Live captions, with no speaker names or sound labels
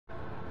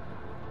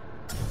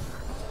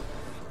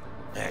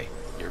Hey,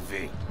 you're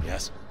V,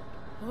 yes?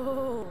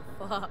 Oh,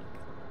 fuck.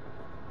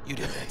 You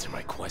didn't answer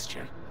my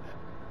question.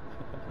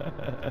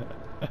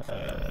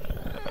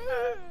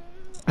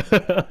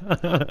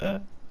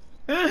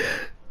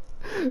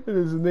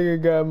 This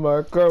nigga got in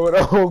my car with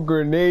a whole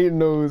grenade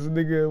nose,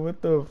 nigga.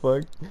 What the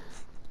fuck?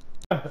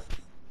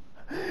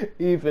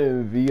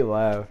 Even V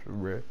laughed,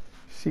 bruh.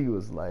 She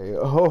was like,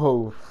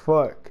 oh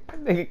fuck.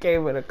 Nigga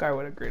came in a car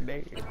with a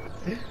grenade.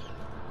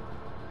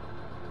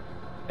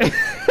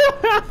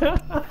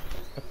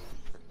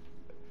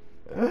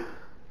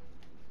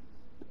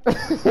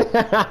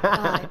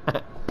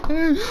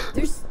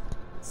 There's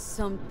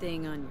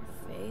something on your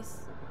face.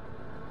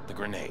 The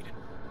grenade.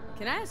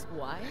 Can I ask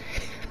why?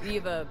 Do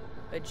you have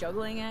a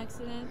juggling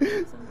accident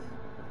or something?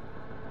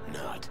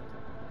 Not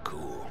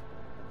cool.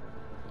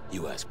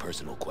 You ask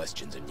personal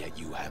questions and yet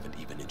you haven't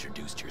even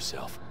introduced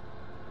yourself.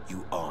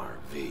 You are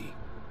V,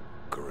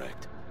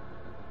 correct?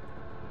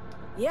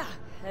 Yeah,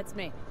 that's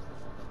me.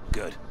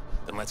 Good.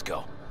 Then let's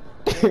go.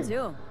 Where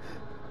to?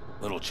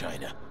 Little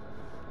China.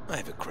 I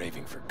have a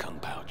craving for Kung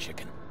Pao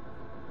chicken.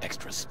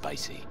 Extra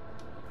spicy.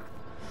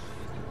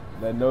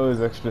 That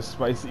nose extra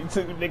spicy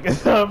too, nigga.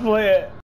 Stop playing.